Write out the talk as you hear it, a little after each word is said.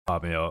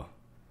Yo.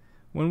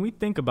 When we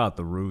think about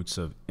the roots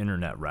of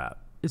internet rap,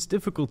 it's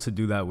difficult to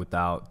do that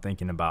without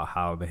thinking about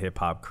how the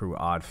hip-hop crew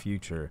Odd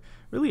Future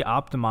really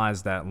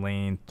optimized that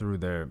lane through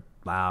their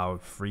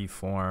loud,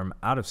 free-form,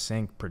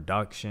 out-of-sync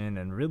production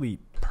and really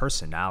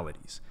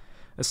personalities.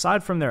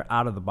 Aside from their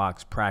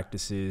out-of-the-box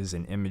practices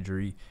and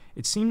imagery,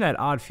 it seemed that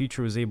Odd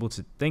Future was able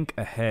to think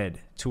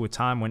ahead to a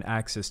time when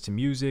access to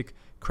music,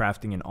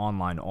 crafting an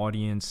online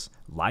audience,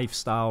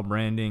 lifestyle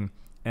branding,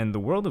 and the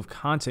world of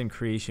content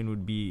creation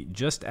would be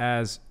just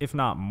as, if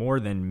not more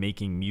than,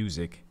 making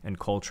music and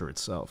culture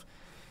itself.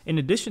 In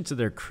addition to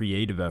their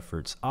creative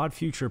efforts, Odd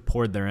Future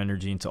poured their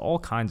energy into all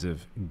kinds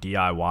of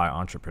DIY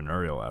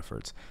entrepreneurial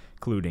efforts,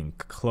 including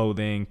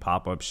clothing,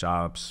 pop-up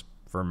shops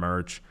for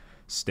merch,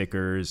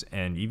 stickers,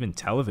 and even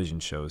television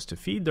shows to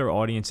feed their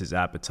audience's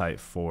appetite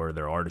for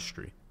their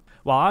artistry.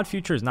 While Odd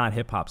Future is not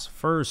hip-hop's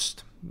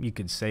first, you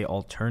could say,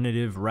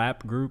 alternative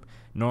rap group,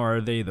 nor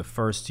are they the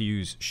first to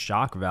use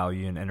shock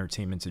value in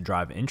entertainment to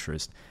drive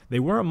interest, they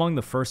were among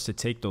the first to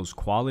take those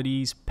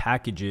qualities,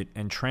 package it,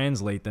 and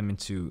translate them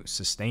into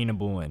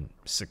sustainable and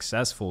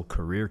successful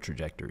career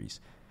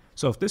trajectories.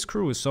 So if this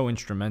crew was so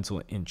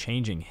instrumental in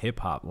changing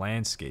hip-hop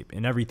landscape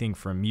in everything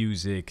from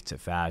music to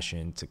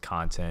fashion to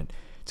content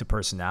to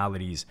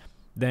personalities,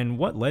 then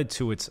what led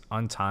to its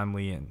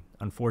untimely and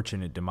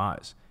unfortunate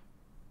demise?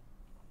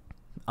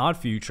 Odd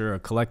Future, a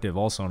collective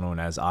also known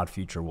as Odd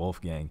Future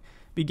Wolfgang,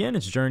 began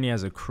its journey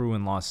as a crew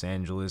in Los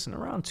Angeles in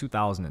around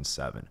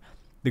 2007.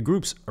 The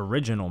group's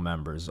original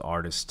members,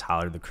 artists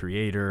Tyler the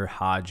Creator,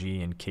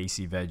 Haji, and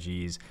Casey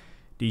Veggies,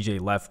 DJ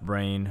Left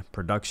Brain,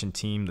 production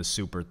team The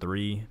Super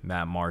 3,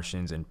 Matt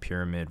Martians and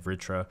Pyramid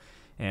Vritra,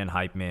 and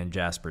hype man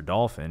Jasper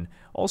Dolphin,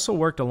 also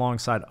worked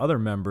alongside other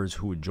members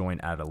who would join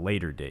at a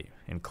later date,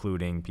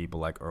 including people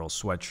like Earl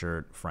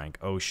Sweatshirt, Frank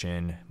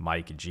Ocean,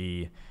 Mike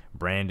G,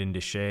 Brandon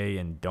Deshay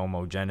and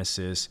Domo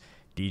Genesis,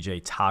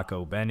 DJ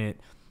Taco Bennett,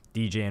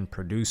 DJ and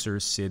producer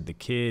Sid the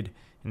Kid,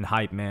 and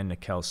hype man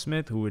Nikel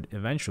Smith, who would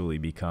eventually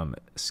become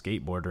a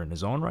skateboarder in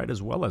his own right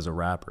as well as a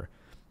rapper.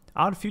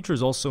 Odd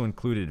Futures also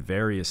included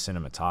various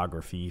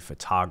cinematography,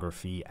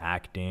 photography,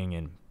 acting,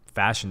 and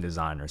fashion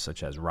designers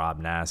such as Rob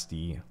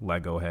Nasty,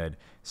 Lego Head,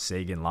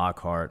 Sagan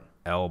Lockhart,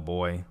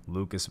 L-Boy,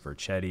 Lucas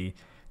Vercetti,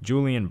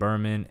 Julian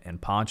Berman,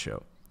 and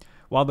Poncho.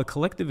 While the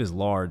collective is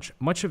large,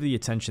 much of the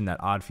attention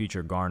that Odd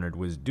Future garnered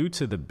was due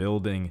to the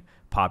building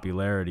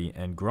popularity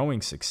and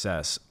growing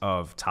success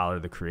of Tyler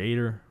the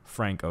Creator,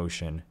 Frank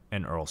Ocean,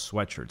 and Earl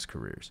Sweatshirt's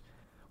careers.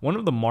 One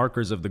of the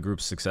markers of the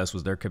group's success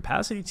was their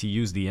capacity to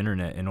use the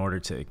internet in order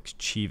to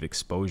achieve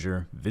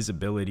exposure,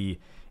 visibility,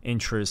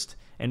 interest,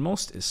 and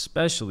most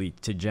especially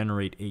to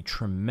generate a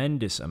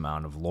tremendous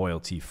amount of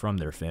loyalty from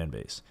their fan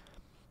base.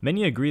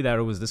 Many agree that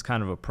it was this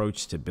kind of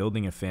approach to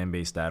building a fan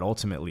base that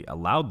ultimately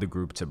allowed the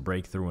group to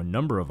break through a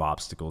number of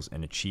obstacles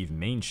and achieve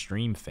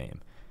mainstream fame.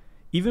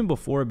 Even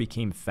before it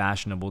became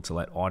fashionable to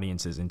let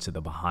audiences into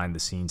the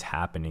behind-the-scenes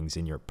happenings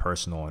in your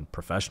personal and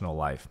professional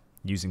life,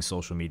 using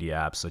social media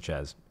apps such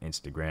as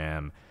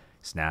Instagram,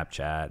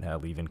 Snapchat,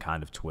 hell, even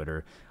kind of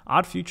Twitter,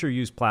 Odd Future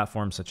used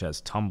platforms such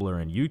as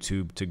Tumblr and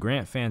YouTube to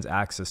grant fans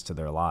access to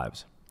their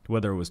lives.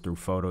 Whether it was through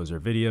photos or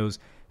videos,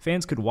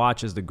 fans could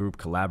watch as the group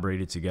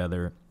collaborated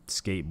together,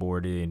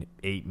 skateboarded,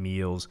 ate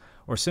meals,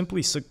 or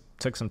simply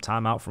took some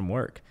time out from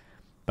work.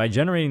 By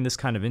generating this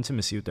kind of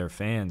intimacy with their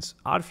fans,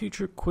 Odd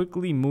Future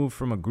quickly moved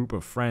from a group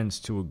of friends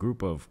to a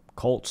group of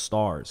cult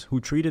stars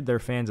who treated their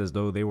fans as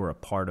though they were a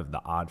part of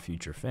the Odd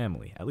Future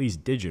family, at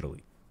least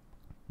digitally.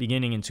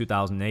 Beginning in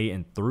 2008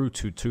 and through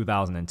to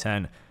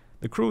 2010,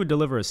 the crew would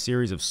deliver a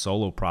series of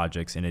solo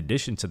projects in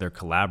addition to their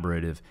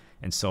collaborative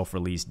and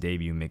self-released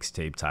debut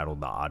mixtape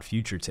titled The Odd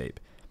Future Tape.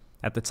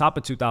 At the top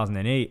of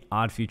 2008,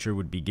 Odd Future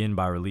would begin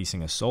by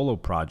releasing a solo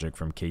project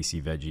from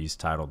Casey Veggies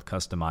titled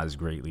Customized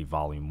Greatly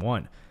Volume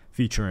 1,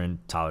 featuring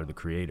Tyler the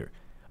Creator.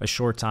 A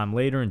short time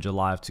later, in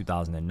July of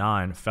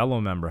 2009,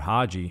 fellow member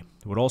Haji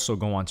would also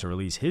go on to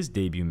release his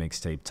debut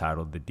mixtape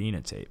titled The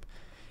Dina Tape.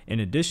 In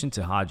addition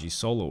to Haji's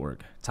solo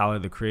work, Tyler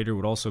the Creator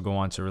would also go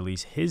on to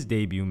release his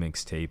debut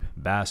mixtape,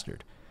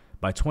 Bastard.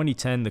 By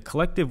 2010, the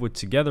collective would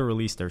together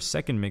release their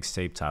second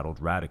mixtape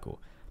titled Radical.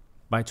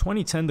 By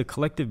 2010, the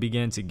collective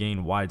began to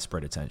gain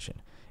widespread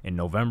attention. In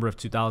November of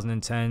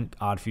 2010,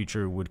 Odd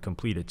Future would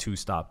complete a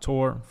two-stop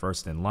tour,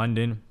 first in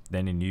London,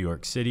 then in New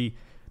York City.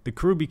 The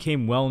crew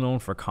became well known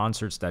for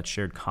concerts that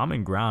shared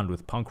common ground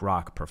with punk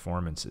rock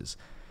performances.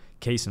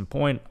 Case in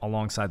point,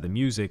 alongside the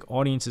music,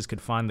 audiences could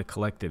find the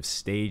collective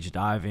stage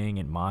diving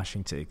and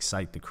moshing to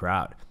excite the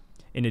crowd.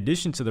 In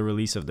addition to the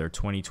release of their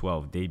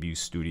 2012 debut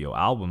studio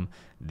album,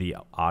 The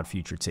Odd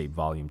Future Tape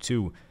Volume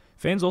 2,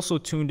 fans also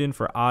tuned in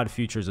for Odd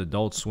Future's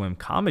Adult Swim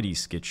comedy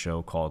skit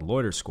show called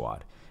Loiter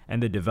Squad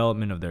and the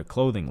development of their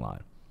clothing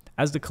line.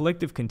 As the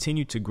collective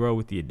continued to grow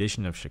with the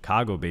addition of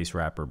Chicago-based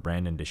rapper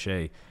Brandon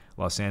Deshay,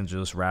 Los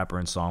Angeles rapper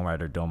and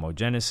songwriter Domo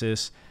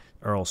Genesis,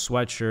 Earl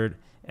Sweatshirt,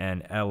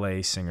 and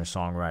LA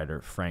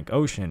singer-songwriter Frank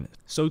Ocean,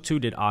 so too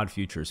did Odd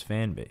Future's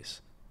fan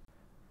base.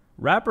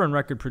 Rapper and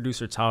record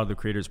producer Tyler the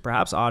Creator is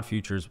perhaps Odd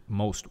Future's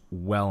most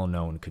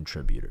well-known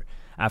contributor.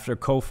 After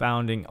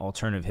co-founding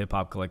alternative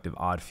hip-hop collective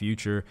Odd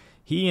Future,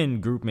 he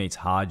and groupmates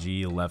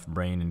Haji, Left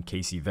Brain, and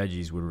Casey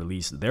Veggies would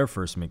release their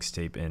first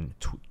mixtape in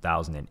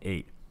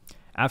 2008.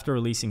 After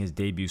releasing his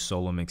debut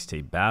solo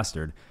mixtape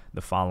Bastard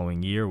the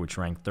following year, which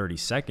ranked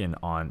 32nd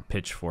on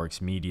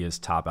Pitchfork's Media's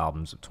Top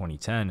Albums of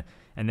 2010,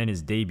 and then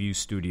his debut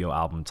studio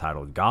album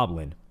titled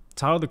Goblin,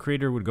 Tyler the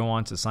Creator would go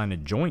on to sign a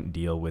joint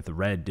deal with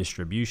Red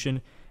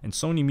Distribution and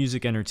Sony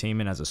Music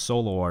Entertainment as a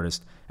solo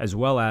artist, as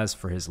well as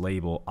for his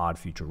label Odd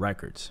Future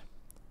Records.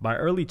 By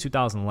early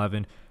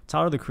 2011,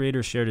 Tyler the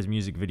Creator shared his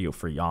music video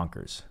for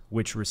Yonkers,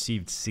 which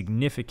received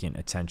significant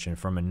attention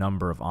from a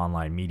number of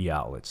online media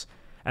outlets.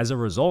 As a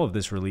result of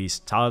this release,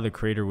 Tyler the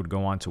Creator would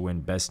go on to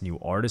win Best New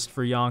Artist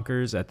for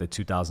Yonkers at the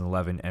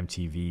 2011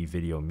 MTV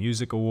Video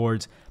Music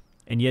Awards,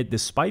 and yet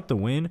despite the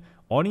win,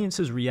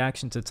 audiences'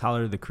 reaction to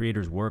Tyler the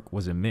Creator's work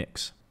was a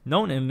mix.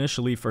 Known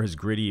initially for his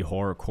gritty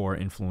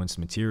horrorcore influenced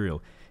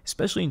material,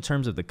 especially in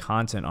terms of the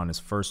content on his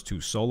first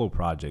two solo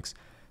projects,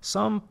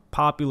 some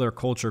popular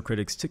culture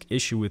critics took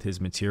issue with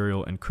his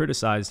material and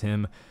criticized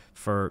him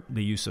for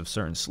the use of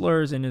certain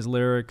slurs in his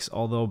lyrics,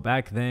 although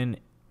back then,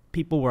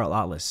 people were a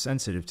lot less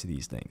sensitive to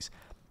these things.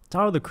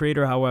 Tyler the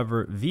Creator,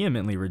 however,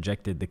 vehemently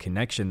rejected the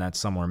connection that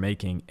some were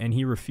making, and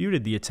he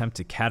refuted the attempt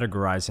to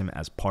categorize him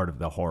as part of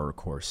the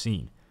horrorcore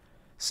scene.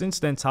 Since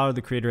then, Tyler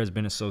the Creator has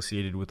been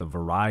associated with a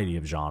variety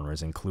of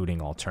genres,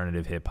 including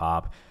alternative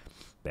hip-hop,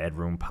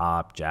 bedroom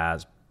pop,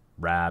 jazz,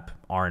 rap,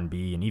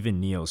 R&B, and even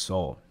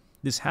neo-soul.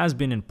 This has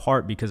been in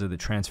part because of the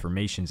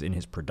transformations in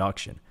his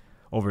production.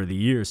 Over the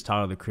years,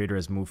 Tyler the Creator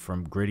has moved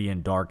from gritty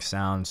and dark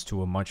sounds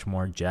to a much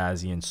more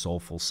jazzy and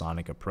soulful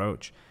sonic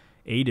approach,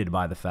 aided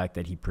by the fact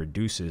that he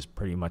produces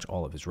pretty much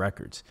all of his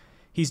records.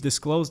 He's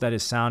disclosed that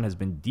his sound has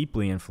been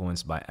deeply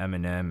influenced by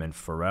Eminem and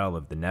Pharrell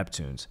of the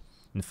Neptunes.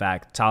 In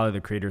fact, Tyler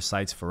the Creator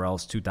cites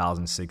Pharrell's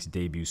 2006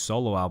 debut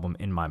solo album,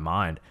 In My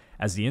Mind,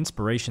 as the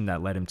inspiration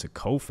that led him to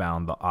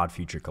co-found the Odd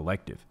Future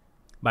Collective.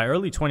 By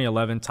early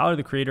 2011, Tyler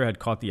the Creator had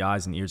caught the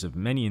eyes and ears of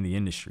many in the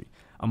industry.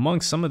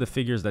 Among some of the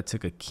figures that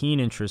took a keen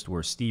interest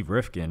were Steve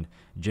Rifkin,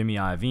 Jimmy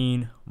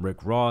Iovine,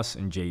 Rick Ross,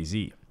 and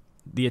Jay-Z.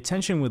 The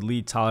attention would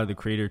lead Tyler the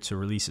Creator to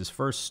release his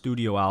first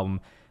studio album,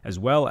 as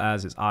well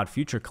as his Odd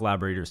Future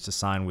collaborators to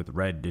sign with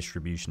Red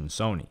Distribution and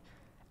Sony.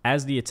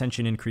 As the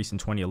attention increased in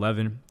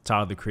 2011,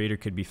 Tyler the Creator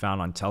could be found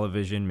on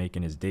television,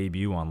 making his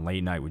debut on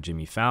Late Night with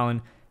Jimmy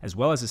Fallon, as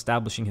well as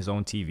establishing his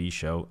own TV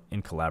show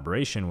in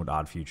collaboration with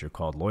Odd Future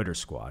called Loiter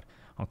Squad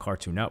on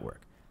Cartoon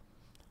Network.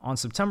 On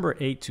September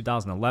 8,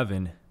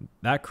 2011,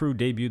 that crew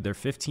debuted their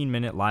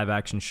 15-minute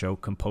live-action show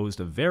composed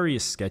of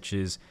various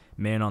sketches,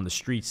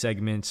 man-on-the-street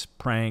segments,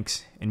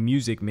 pranks, and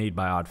music made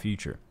by Odd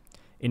Future.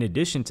 In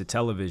addition to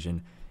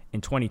television,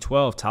 in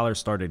 2012, Tyler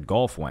started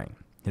Golf Wang,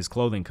 his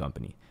clothing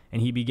company,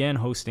 and he began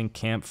hosting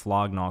Camp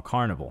Flog Gnaw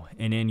Carnival,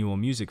 an annual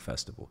music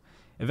festival.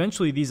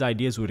 Eventually, these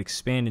ideas would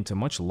expand into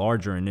much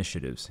larger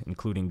initiatives,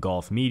 including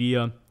Golf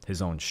Media,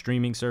 his own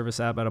streaming service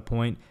app at a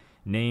point,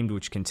 named,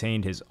 which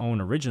contained his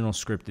own original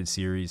scripted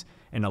series,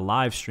 and a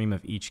live stream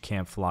of each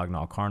Camp Flog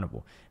Gnaw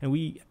Carnival. And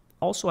we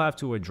also have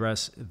to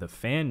address the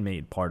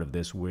fan-made part of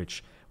this,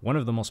 which one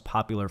of the most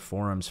popular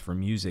forums for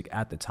music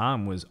at the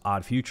time was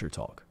Odd Future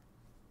Talk.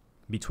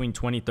 Between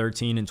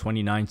 2013 and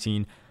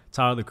 2019,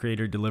 Tyler the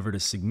Creator delivered a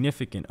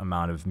significant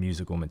amount of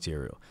musical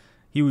material.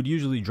 He would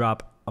usually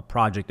drop a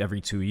project every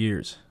 2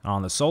 years.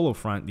 On the solo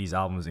front, these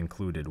albums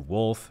included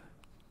Wolf,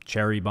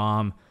 Cherry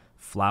Bomb,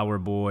 Flower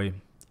Boy,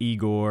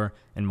 Igor,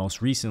 and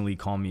most recently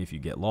Call Me If You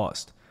Get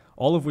Lost,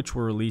 all of which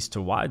were released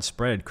to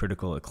widespread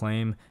critical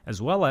acclaim, as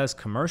well as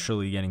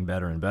commercially getting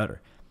better and better.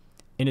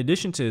 In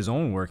addition to his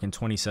own work, in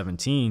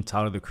 2017,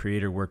 Tyler the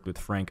Creator worked with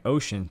Frank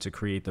Ocean to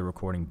create the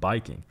recording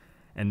Biking,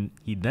 and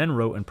he then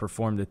wrote and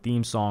performed the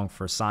theme song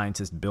for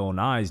scientist Bill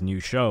Nye's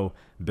new show,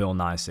 Bill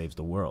Nye Saves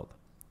the World.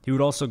 He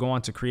would also go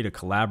on to create a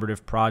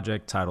collaborative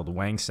project titled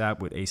Wangsap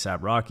with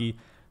A$AP Rocky,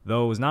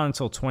 though it was not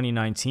until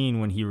 2019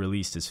 when he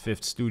released his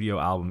fifth studio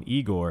album,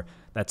 Igor,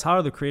 that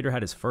Tyler the Creator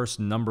had his first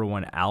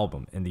 #1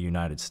 album in the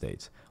United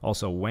States.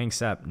 Also,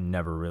 Wangsap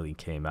never really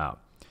came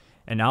out.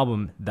 An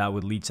album that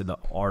would lead to the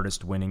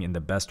artist winning in the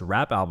Best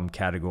Rap Album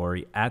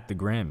category at the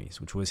Grammys,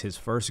 which was his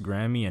first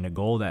Grammy and a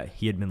goal that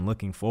he had been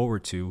looking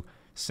forward to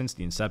since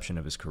the inception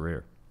of his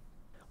career.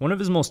 One of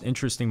his most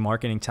interesting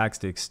marketing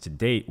tactics to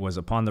date was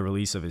upon the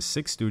release of his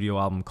sixth studio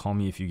album, Call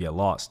Me If You Get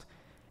Lost.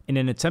 In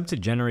an attempt to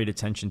generate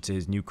attention to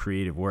his new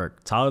creative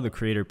work, Tyler the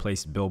Creator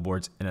placed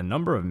billboards in a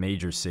number of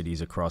major cities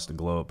across the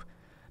globe.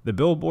 The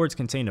billboards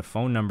contained a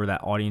phone number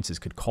that audiences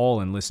could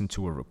call and listen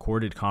to a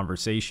recorded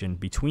conversation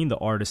between the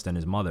artist and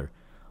his mother.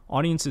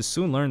 Audiences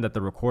soon learned that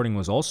the recording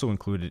was also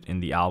included in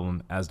the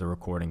album as the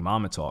recording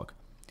Mama Talk.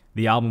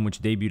 The album,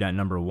 which debuted at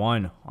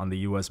 #1 on the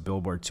US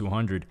Billboard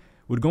 200,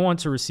 would go on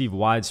to receive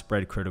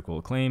widespread critical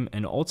acclaim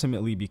and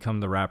ultimately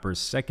become the rapper's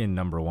second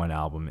 #1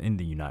 album in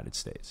the United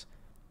States.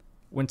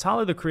 When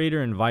Tyler the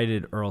Creator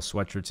invited Earl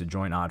Sweatshirt to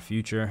join Odd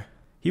Future,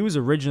 he was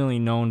originally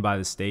known by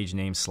the stage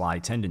name Sly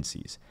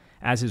Tendencies.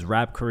 As his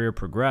rap career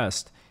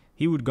progressed,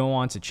 he would go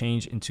on to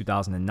change in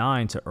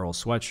 2009 to Earl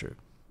Sweatshirt.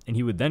 and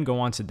he would then go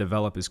on to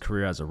develop his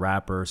career as a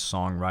rapper,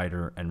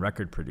 songwriter, and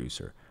record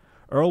producer.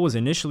 Earl was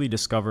initially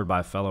discovered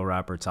by fellow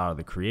rapper Tyler,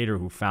 the Creator,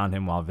 who found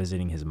him while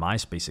visiting his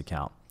MySpace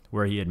account,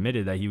 where he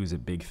admitted that he was a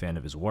big fan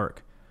of his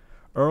work.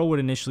 Earl would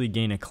initially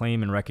gain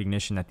acclaim and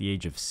recognition at the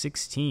age of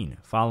 16,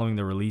 following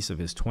the release of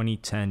his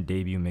 2010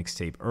 debut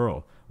mixtape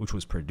Earl, which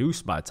was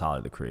produced by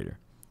Tyler, the Creator.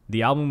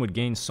 The album would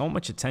gain so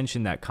much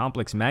attention that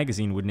Complex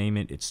magazine would name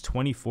it its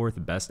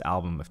 24th best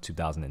album of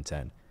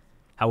 2010.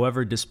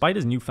 However, despite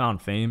his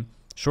newfound fame,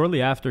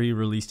 shortly after he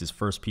released his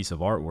first piece of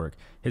artwork,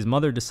 his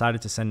mother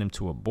decided to send him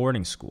to a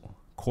boarding school,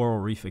 Coral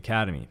Reef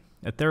Academy,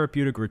 a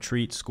therapeutic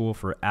retreat school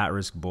for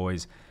at-risk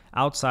boys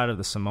outside of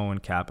the Samoan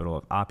capital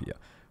of Apia,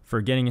 for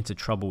getting into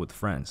trouble with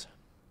friends.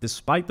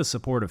 Despite the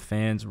support of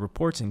fans,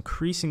 reports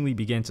increasingly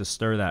began to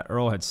stir that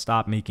Earl had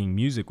stopped making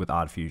music with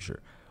Odd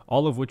Future,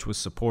 all of which was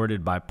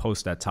supported by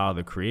posts that Tyler,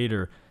 the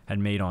Creator, had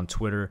made on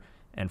Twitter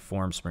and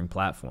Formspring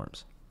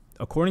platforms.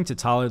 According to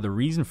Tyler, the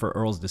reason for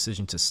Earl's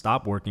decision to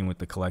stop working with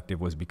the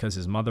collective was because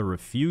his mother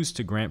refused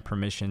to grant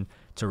permission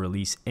to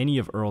release any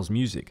of Earl's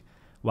music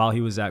while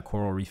he was at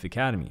Coral Reef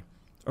Academy.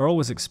 Earl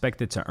was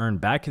expected to earn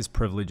back his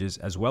privileges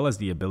as well as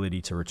the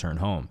ability to return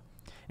home.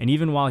 And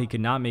even while he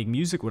could not make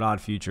music with Odd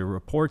Future,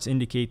 reports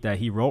indicate that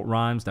he wrote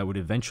rhymes that would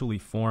eventually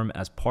form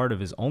as part of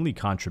his only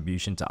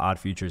contribution to Odd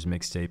Future's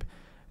mixtape,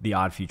 The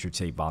Odd Future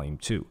Tape Volume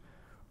 2.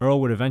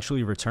 Earl would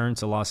eventually return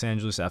to Los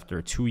Angeles after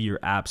a 2-year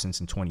absence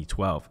in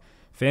 2012.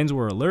 Fans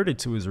were alerted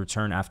to his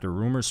return after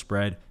rumors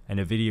spread and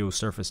a video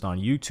surfaced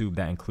on YouTube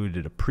that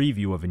included a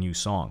preview of a new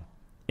song.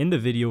 In the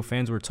video,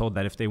 fans were told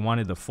that if they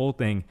wanted the full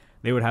thing,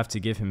 they would have to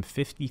give him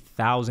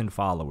 50,000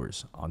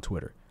 followers on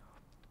Twitter.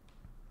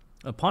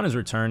 Upon his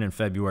return in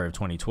February of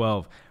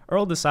 2012,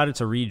 Earl decided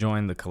to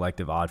rejoin the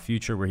collective Odd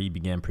Future, where he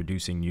began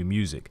producing new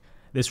music.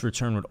 This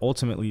return would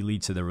ultimately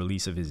lead to the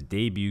release of his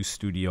debut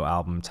studio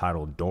album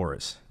titled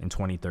Doris in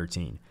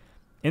 2013.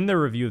 In their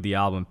review of the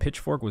album,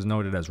 Pitchfork was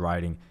noted as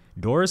writing,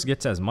 "Doris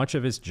gets as much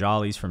of its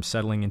jollies from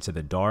settling into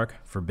the dark,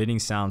 forbidding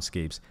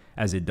soundscapes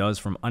as it does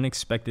from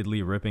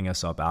unexpectedly ripping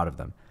us up out of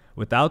them.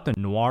 Without the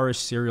noirish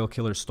serial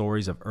killer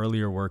stories of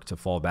earlier work to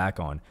fall back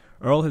on,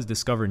 Earl has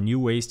discovered new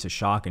ways to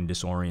shock and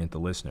disorient the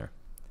listener."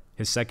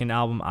 His second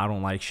album, I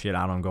Don't Like Shit,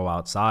 I Don't Go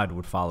Outside,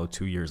 would follow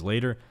 2 years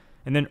later,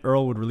 and then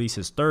Earl would release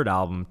his third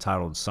album,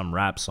 titled Some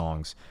Rap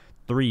Songs,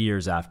 3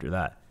 years after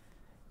that.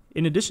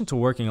 In addition to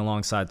working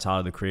alongside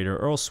Tyler, the Creator,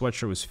 Earl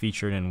Sweatshirt was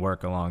featured in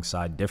work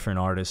alongside different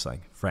artists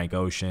like Frank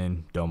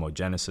Ocean, Domo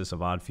Genesis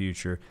of Odd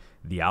Future,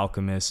 The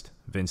Alchemist,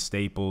 Vince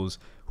Staples,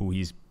 who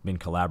he's been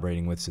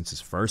collaborating with since his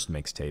first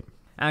mixtape,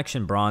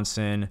 Action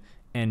Bronson,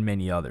 and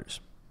many others.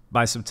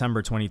 By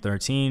September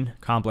 2013,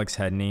 Complex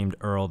had named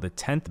Earl the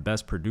 10th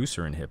best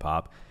producer in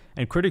hip-hop,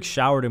 and critics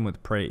showered him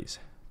with praise.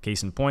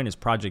 Case in point, his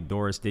project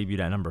Doris debuted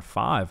at number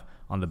 5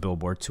 on the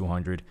Billboard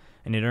 200,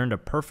 and it earned a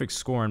perfect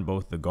score in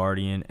both The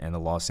Guardian and the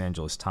Los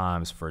Angeles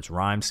Times for its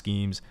rhyme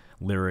schemes,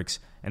 lyrics,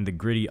 and the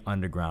gritty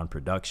underground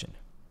production.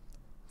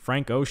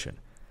 Frank Ocean.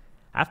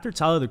 After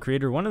Tyler, the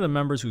Creator, one of the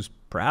members who's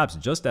perhaps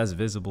just as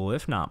visible,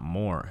 if not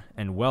more,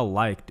 and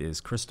well-liked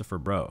is Christopher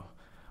Bro,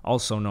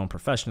 also known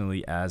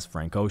professionally as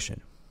Frank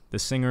Ocean. The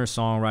singer,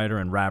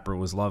 songwriter, and rapper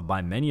was loved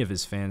by many of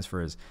his fans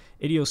for his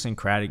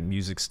idiosyncratic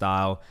music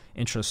style,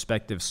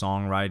 introspective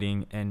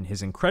songwriting, and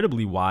his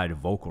incredibly wide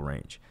vocal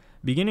range.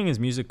 Beginning his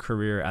music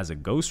career as a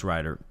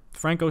ghostwriter,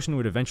 Frank Ocean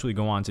would eventually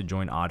go on to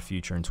join Odd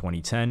Future in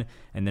 2010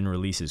 and then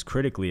release his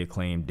critically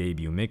acclaimed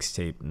debut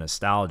mixtape,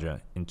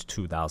 Nostalgia, in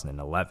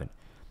 2011.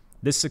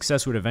 This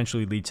success would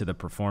eventually lead to the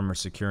performer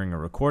securing a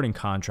recording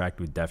contract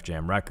with Def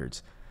Jam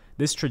Records.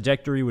 This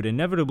trajectory would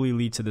inevitably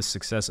lead to the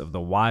success of the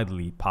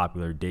widely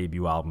popular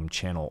debut album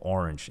Channel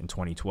Orange in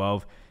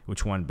 2012,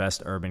 which won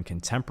Best Urban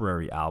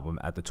Contemporary Album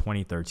at the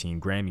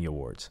 2013 Grammy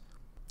Awards.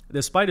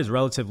 Despite his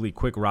relatively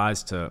quick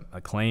rise to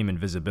acclaim and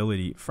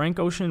visibility, Frank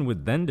Ocean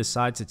would then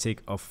decide to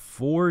take a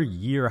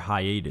 4-year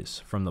hiatus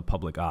from the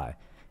public eye,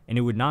 and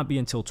it would not be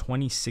until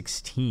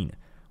 2016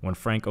 when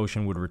Frank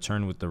Ocean would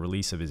return with the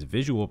release of his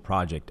visual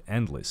project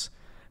Endless.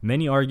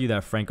 Many argue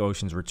that Frank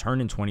Ocean's return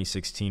in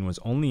 2016 was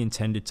only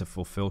intended to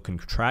fulfill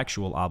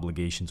contractual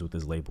obligations with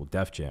his label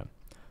Def Jam.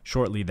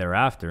 Shortly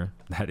thereafter,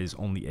 that is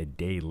only a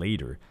day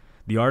later,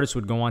 the artist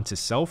would go on to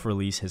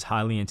self-release his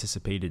highly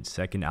anticipated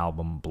second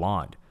album,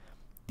 Blonde.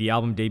 The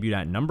album debuted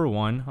at number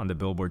 1 on the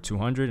Billboard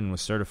 200 and was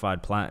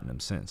certified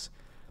platinum since.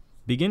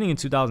 Beginning in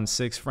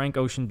 2006, Frank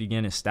Ocean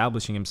began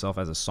establishing himself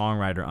as a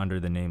songwriter under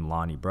the name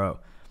Lonnie Bro.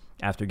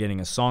 After getting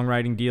a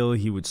songwriting deal,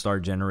 he would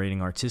start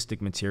generating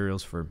artistic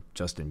materials for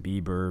Justin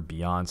Bieber,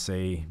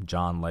 Beyonce,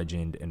 John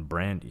Legend, and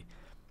Brandy.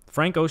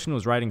 Frank Ocean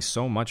was writing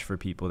so much for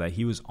people that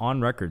he was on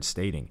record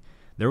stating,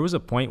 "There was a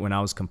point when I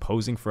was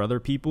composing for other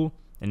people,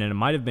 and it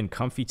might have been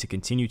comfy to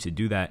continue to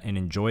do that and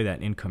enjoy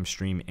that income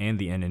stream and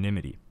the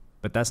anonymity.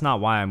 But that's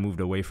not why I moved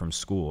away from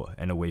school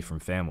and away from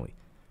family."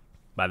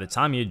 By the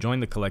time he had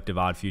joined the collective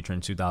Odd Future in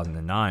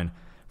 2009,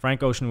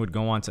 Frank Ocean would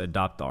go on to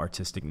adopt the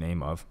artistic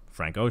name of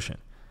Frank Ocean.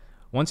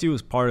 Once he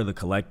was part of the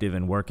collective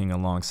and working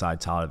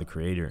alongside Tyler, the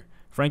Creator,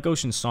 Frank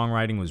Ocean's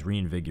songwriting was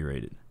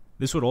reinvigorated.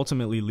 This would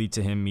ultimately lead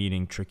to him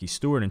meeting Tricky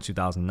Stewart in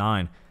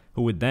 2009,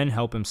 who would then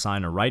help him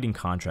sign a writing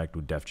contract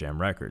with Def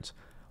Jam Records.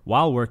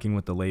 While working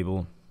with the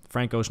label,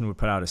 Frank Ocean would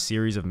put out a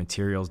series of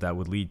materials that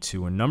would lead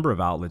to a number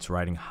of outlets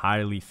writing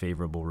highly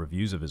favorable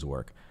reviews of his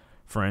work.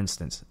 For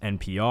instance,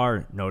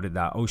 NPR noted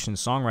that Ocean's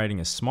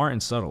songwriting is smart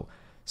and subtle,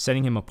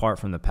 setting him apart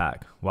from the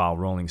pack, while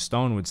Rolling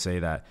Stone would say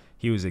that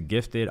he was a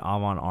gifted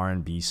avant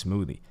R&B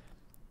smoothie,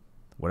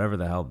 whatever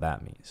the hell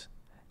that means.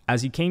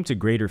 As he came to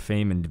greater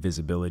fame and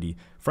visibility,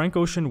 Frank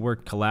Ocean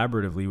worked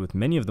collaboratively with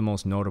many of the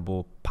most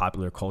notable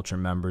popular culture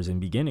members and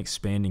began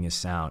expanding his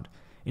sound.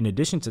 In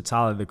addition to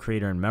Tyler, the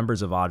Creator, and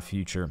members of Odd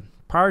Future,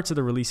 prior to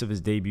the release of his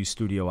debut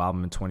studio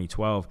album in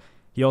 2012,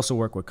 he also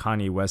worked with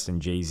Kanye West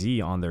and Jay-Z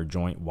on their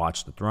joint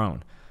Watch the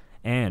Throne,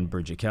 and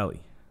Bridget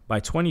Kelly. By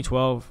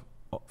 2012,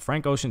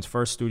 Frank Ocean's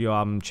first studio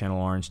album, Channel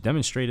Orange,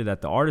 demonstrated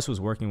that the artist was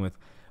working with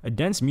a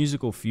dense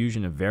musical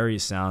fusion of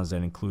various sounds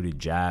that included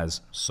jazz,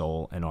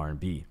 soul, and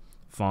R&B,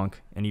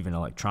 funk, and even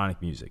electronic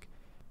music.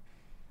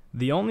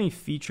 The only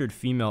featured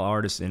female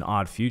artist in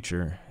Odd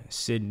Future,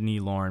 Sydney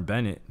Lauren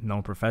Bennett,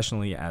 known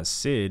professionally as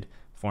Syd,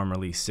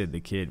 formerly Syd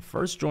the Kid,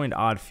 first joined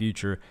Odd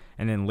Future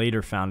and then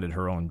later founded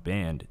her own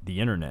band,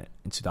 The Internet,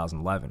 in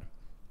 2011.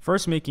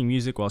 First making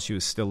music while she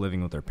was still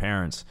living with her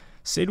parents,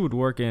 Syd would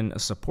work in a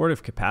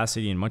supportive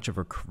capacity in much of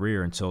her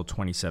career until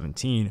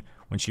 2017,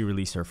 when she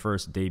released her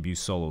first debut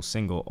solo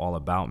single, All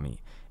About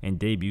Me, and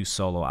debut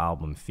solo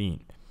album,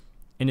 Fiend.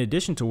 In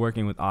addition to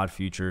working with Odd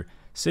Future,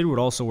 Syd would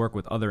also work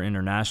with other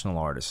international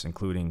artists,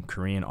 including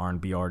Korean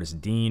R&B artist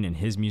Dean in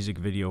his music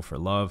video for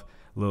Love,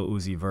 Lil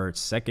Uzi Vert's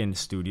second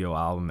studio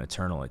album,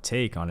 Eternal, a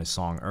take on his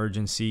song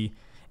Urgency,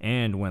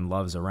 and When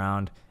Love's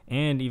Around,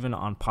 and even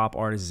on pop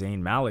artist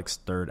Zayn Malik's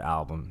third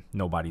album,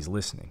 Nobody's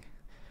Listening.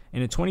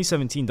 In a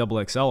 2017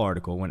 XXL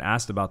article, when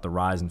asked about the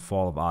rise and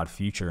fall of Odd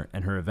Future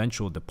and her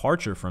eventual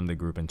departure from the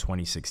group in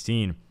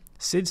 2016,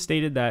 Syd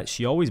stated that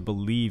she always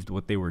believed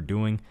what they were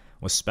doing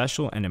was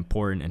special and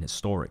important and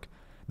historic,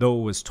 though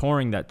it was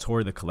touring that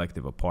tore the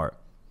collective apart.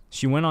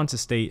 She went on to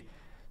state,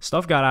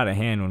 "Stuff got out of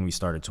hand when we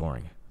started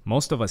touring.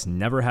 Most of us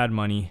never had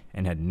money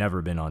and had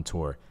never been on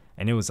tour,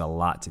 and it was a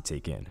lot to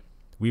take in.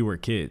 We were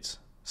kids,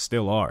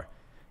 still are."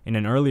 In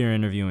an earlier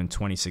interview in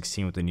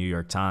 2016 with the New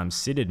York Times,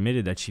 Syd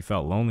admitted that she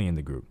felt lonely in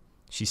the group.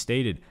 She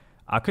stated,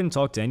 "I couldn't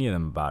talk to any of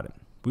them about it.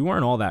 We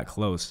weren't all that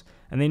close,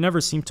 and they never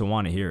seemed to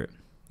want to hear it."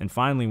 And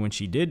finally, when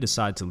she did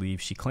decide to leave,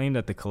 she claimed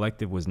that the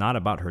collective was not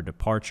about her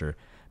departure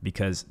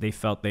because they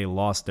felt they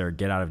lost their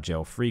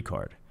get-out-of-jail-free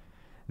card.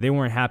 They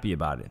weren't happy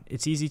about it.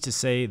 It's easy to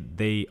say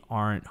they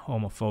aren't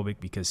homophobic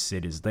because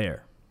Syd is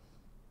there.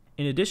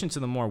 In addition to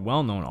the more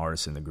well-known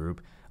artists in the group,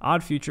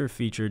 Odd Future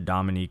featured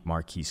Dominique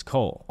Marquise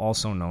Cole,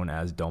 also known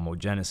as Domo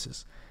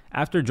Genesis.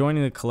 After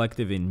joining the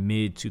collective in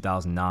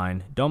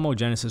mid-2009, Domo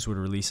Genesis would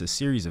release a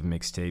series of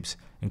mixtapes,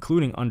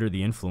 including Under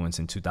the Influence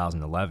in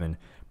 2011,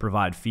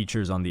 provide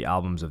features on the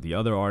albums of the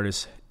other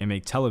artists, and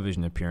make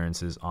television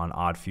appearances on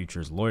Odd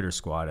Future's Loiter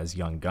Squad as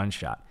Young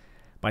Gunshot.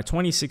 By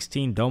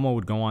 2016, Domo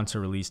would go on to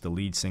release the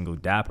lead single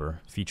Dapper,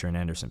 featuring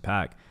Anderson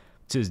 .Paak,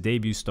 to his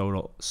debut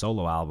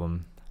solo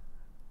album,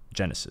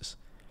 Genesis,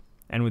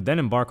 and would then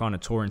embark on a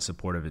tour in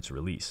support of its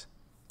release.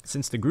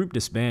 Since the group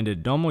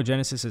disbanded, Domo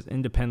Genesis has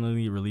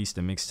independently released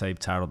a mixtape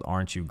titled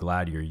Aren't You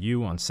Glad You're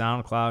You on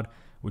SoundCloud,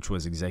 which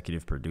was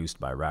executive produced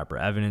by rapper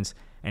Evidence,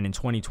 and in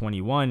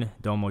 2021,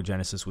 Domo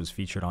Genesis was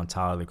featured on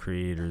Tyler, the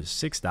Creator's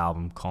sixth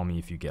album, Call Me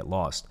If You Get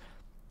Lost.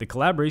 The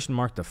collaboration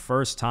marked the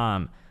first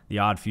time the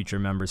Odd Future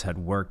members had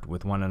worked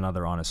with one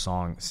another on a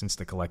song since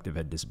the collective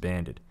had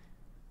disbanded.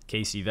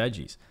 Casey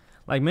Veggies.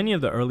 Like many of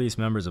the earliest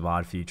members of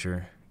Odd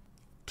Future,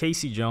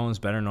 Casey Jones,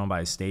 better known by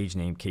his stage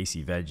name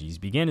Casey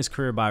Veggies, began his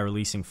career by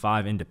releasing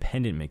 5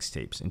 independent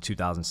mixtapes in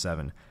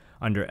 2007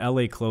 under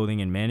LA clothing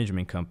and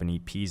management company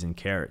Peas and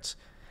Carrots.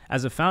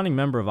 As a founding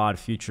member of Odd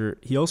Future,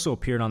 he also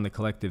appeared on the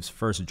collective's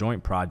first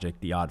joint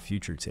project, The Odd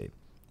Future Tape.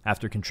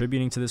 After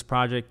contributing to this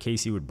project,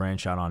 Casey would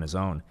branch out on his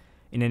own.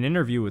 In an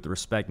interview with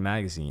Respect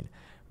magazine,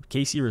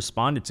 Casey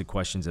responded to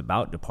questions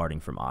about departing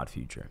from Odd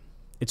Future.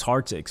 "It's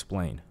hard to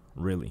explain,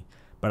 really,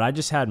 but I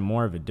just had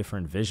more of a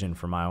different vision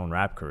for my own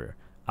rap career.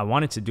 I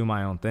wanted to do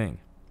my own thing."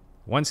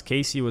 Once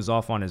Casey was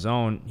off on his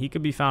own, he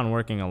could be found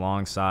working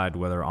alongside,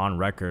 whether on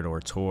record or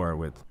tour,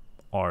 with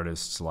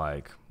artists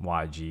like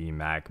YG,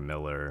 Mac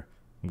Miller,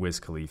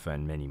 Wiz Khalifa,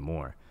 and many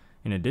more.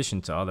 In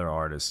addition to other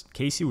artists,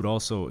 Casey would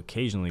also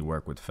occasionally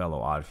work with fellow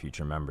Odd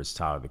Future members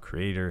Tyler, the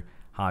Creator,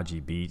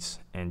 Haji Beats,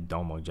 and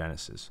Domo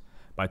Genesis.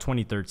 By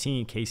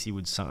 2013, Casey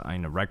would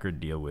sign a record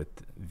deal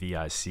with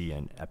VIC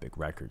and Epic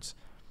Records.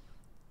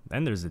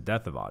 Then there's the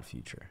death of Odd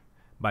Future.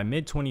 By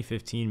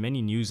mid-2015,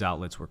 many news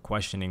outlets were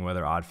questioning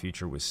whether Odd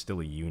Future was still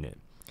a unit.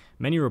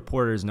 Many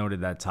reporters noted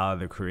that Tyler,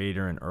 the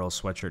Creator, and Earl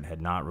Sweatshirt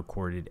had not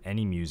recorded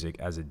any music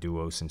as a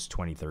duo since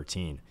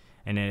 2013,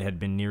 and it had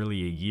been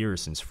nearly a year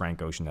since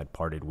Frank Ocean had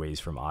parted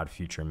ways from Odd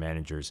Future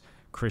managers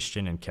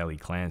Christian and Kelly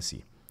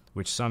Clancy,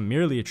 which some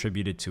merely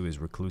attributed to his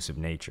reclusive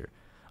nature.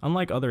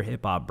 Unlike other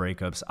hip-hop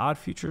breakups, Odd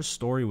Future's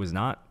story was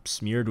not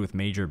smeared with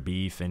major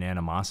beef and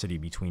animosity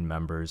between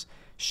members,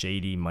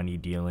 shady money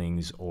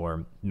dealings,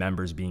 or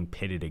members being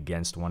pitted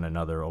against one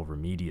another over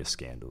media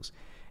scandals.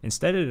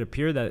 Instead, it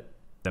appeared that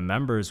the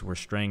members were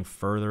straying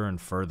further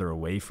and further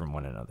away from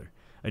one another,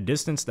 a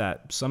distance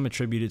that some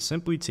attributed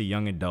simply to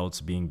young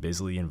adults being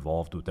busily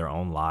involved with their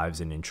own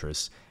lives and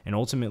interests, and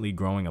ultimately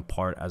growing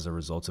apart as a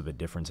result of a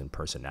difference in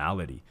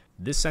personality.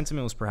 This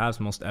sentiment was perhaps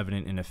most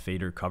evident in a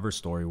Fader cover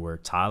story where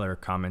Tyler,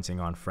 commenting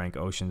on Frank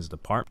Ocean's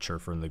departure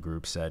from the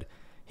group, said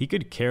he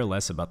could care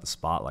less about the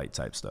spotlight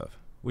type stuff,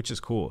 which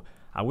is cool.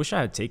 I wish I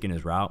had taken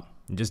his route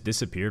and just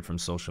disappeared from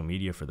social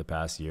media for the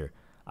past year.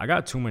 I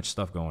got too much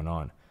stuff going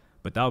on,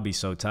 but that would be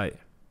so tight.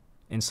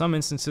 In some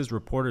instances,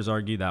 reporters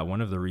argue that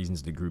one of the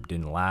reasons the group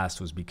didn't last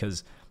was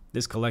because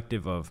this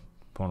collective of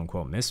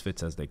quote-unquote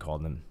misfits, as they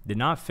called them, did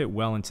not fit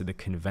well into the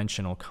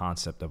conventional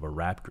concept of a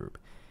rap group.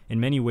 In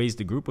many ways,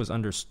 the group was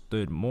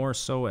understood more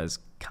so as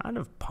kind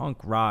of punk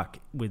rock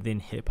within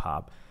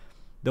hip-hop.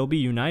 They'll be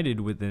united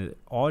with the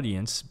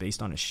audience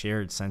based on a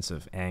shared sense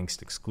of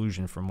angst,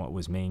 exclusion from what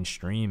was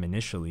mainstream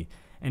initially,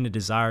 and a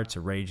desire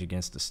to rage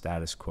against the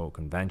status quo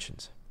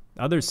conventions.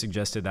 Others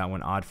suggested that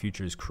when Odd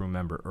Future's crew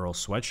member Earl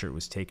Sweatshirt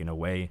was taken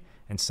away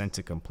and sent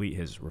to complete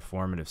his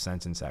reformative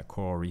sentence at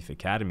Coral Reef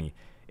Academy,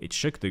 it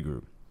shook the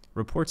group.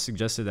 Reports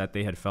suggested that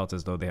they had felt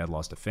as though they had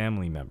lost a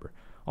family member.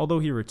 Although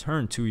he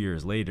returned 2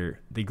 years later,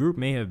 the group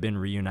may have been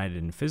reunited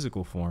in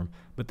physical form,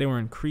 but they were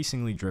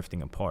increasingly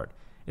drifting apart,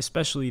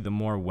 especially the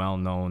more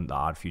well-known the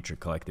Odd Future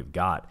collective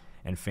got,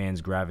 and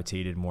fans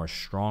gravitated more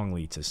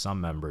strongly to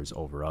some members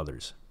over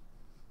others.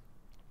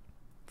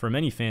 For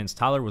many fans,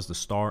 Tyler was the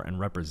star and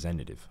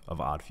representative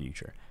of Odd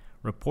Future.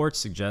 Reports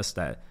suggest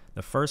that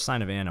the first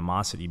sign of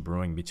animosity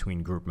brewing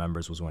between group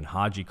members was when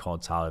Haji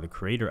called Tyler the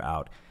Creator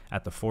out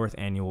at the 4th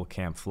annual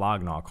Camp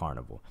Flog Gnaw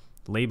Carnival,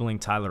 labeling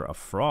Tyler a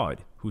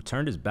fraud who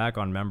turned his back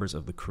on members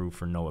of the crew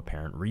for no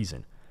apparent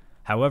reason.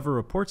 However,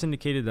 reports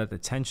indicated that the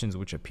tensions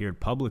which appeared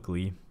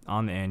publicly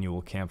on the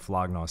annual Camp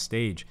Flog Gnaw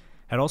stage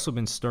had also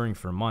been stirring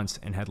for months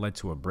and had led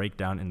to a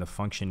breakdown in the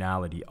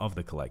functionality of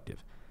the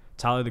collective.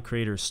 Tyler the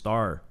Creator's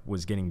star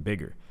was getting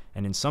bigger,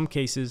 and in some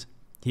cases,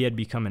 he had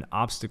become an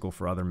obstacle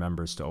for other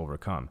members to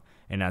overcome,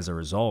 and as a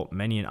result,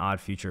 many in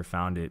Odd Future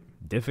found it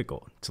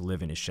difficult to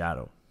live in his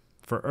shadow.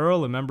 For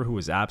Earl, a member who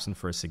was absent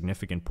for a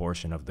significant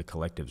portion of the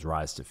collective's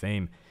rise to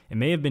fame, it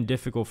may have been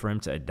difficult for him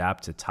to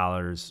adapt to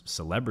Tyler's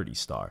celebrity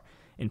star,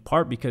 in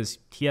part because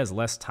he has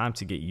less time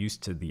to get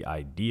used to the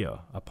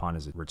idea upon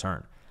his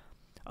return.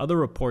 Other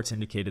reports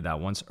indicated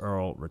that once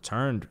Earl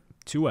returned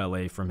to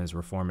LA from his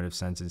reformative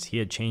sentence, he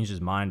had changed his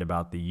mind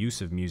about the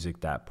use of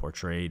music that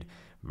portrayed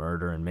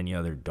murder and many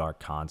other dark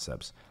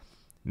concepts.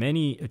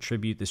 Many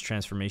attribute this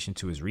transformation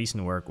to his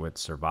recent work with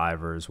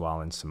survivors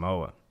while in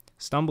Samoa.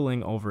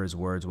 Stumbling over his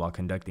words while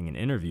conducting an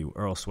interview,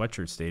 Earl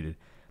Sweatshirt stated,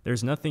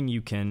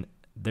 you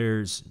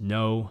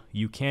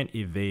can't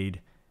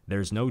evade,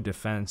 there's no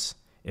defense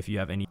if you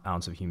have any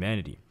ounce of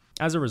humanity.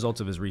 As a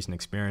result of his recent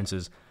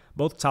experiences,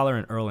 both Tyler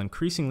and Earl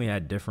increasingly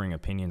had differing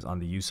opinions on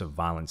the use of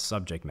violent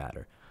subject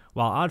matter.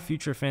 While Odd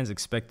Future fans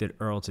expected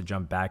Earl to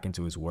jump back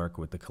into his work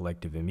with the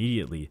collective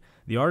immediately,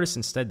 the artist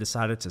instead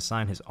decided to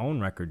sign his own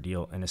record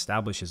deal and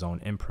establish his own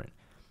imprint.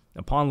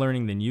 Upon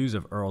learning the news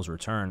of Earl's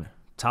return,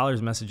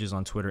 Tyler's messages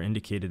on Twitter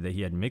indicated that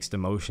he had mixed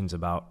emotions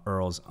about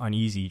Earl's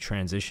uneasy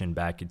transition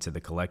back into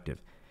the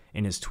collective.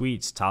 In his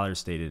tweets, Tyler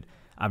stated,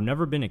 "I've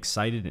never been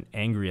excited and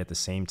angry at the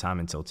same time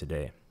until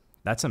today.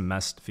 That's a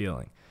messed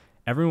feeling.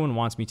 Everyone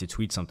wants me to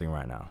tweet something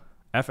right now.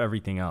 F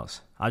everything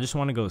else. I just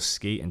want to go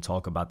skate and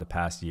talk about the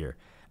past year.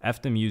 F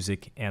the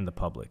music and the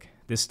public.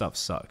 This stuff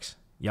sucks.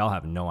 Y'all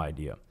have no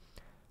idea."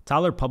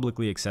 Tyler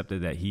publicly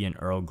accepted that he and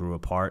Earl grew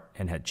apart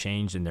and had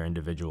changed in their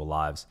individual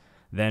lives.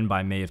 Then,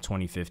 by May of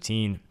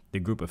 2015, the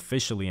group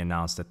officially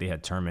announced that they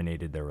had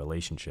terminated their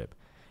relationship.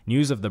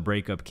 News of the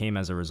breakup came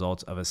as a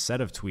result of a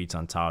set of tweets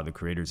on Tyler the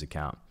Creator's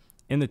account.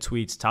 In the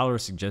tweets, Tyler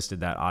suggested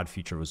that Odd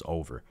Future was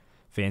over.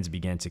 Fans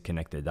began to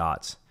connect the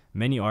dots.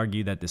 Many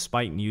argue that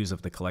despite news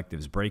of the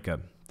collective's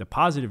breakup, the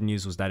positive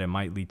news was that it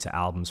might lead to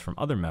albums from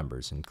other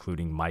members,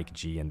 including Mike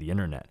G and the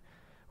internet.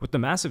 With the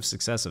massive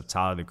success of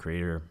Tyler the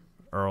Creator,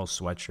 Earl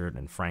Sweatshirt,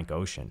 and Frank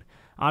Ocean,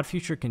 Odd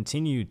Future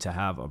continued to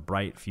have a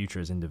bright future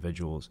as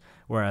individuals,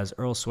 whereas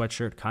Earl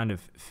Sweatshirt kind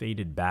of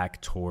faded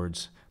back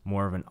towards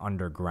more of an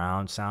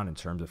underground sound in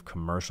terms of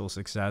commercial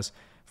success.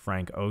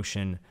 Frank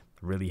Ocean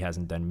really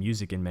hasn't done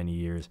music in many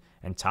years,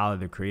 and Tyler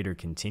the Creator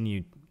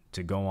continued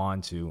to go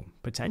on to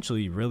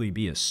potentially really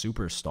be a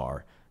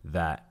superstar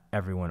that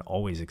everyone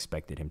always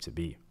expected him to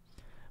be.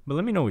 But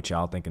let me know what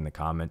y'all think in the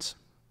comments.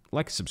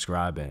 Like,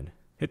 subscribe, and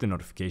hit the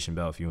notification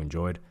bell if you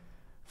enjoyed.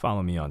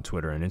 Follow me on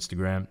Twitter and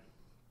Instagram.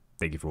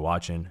 Thank you for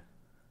watching.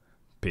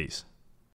 Peace.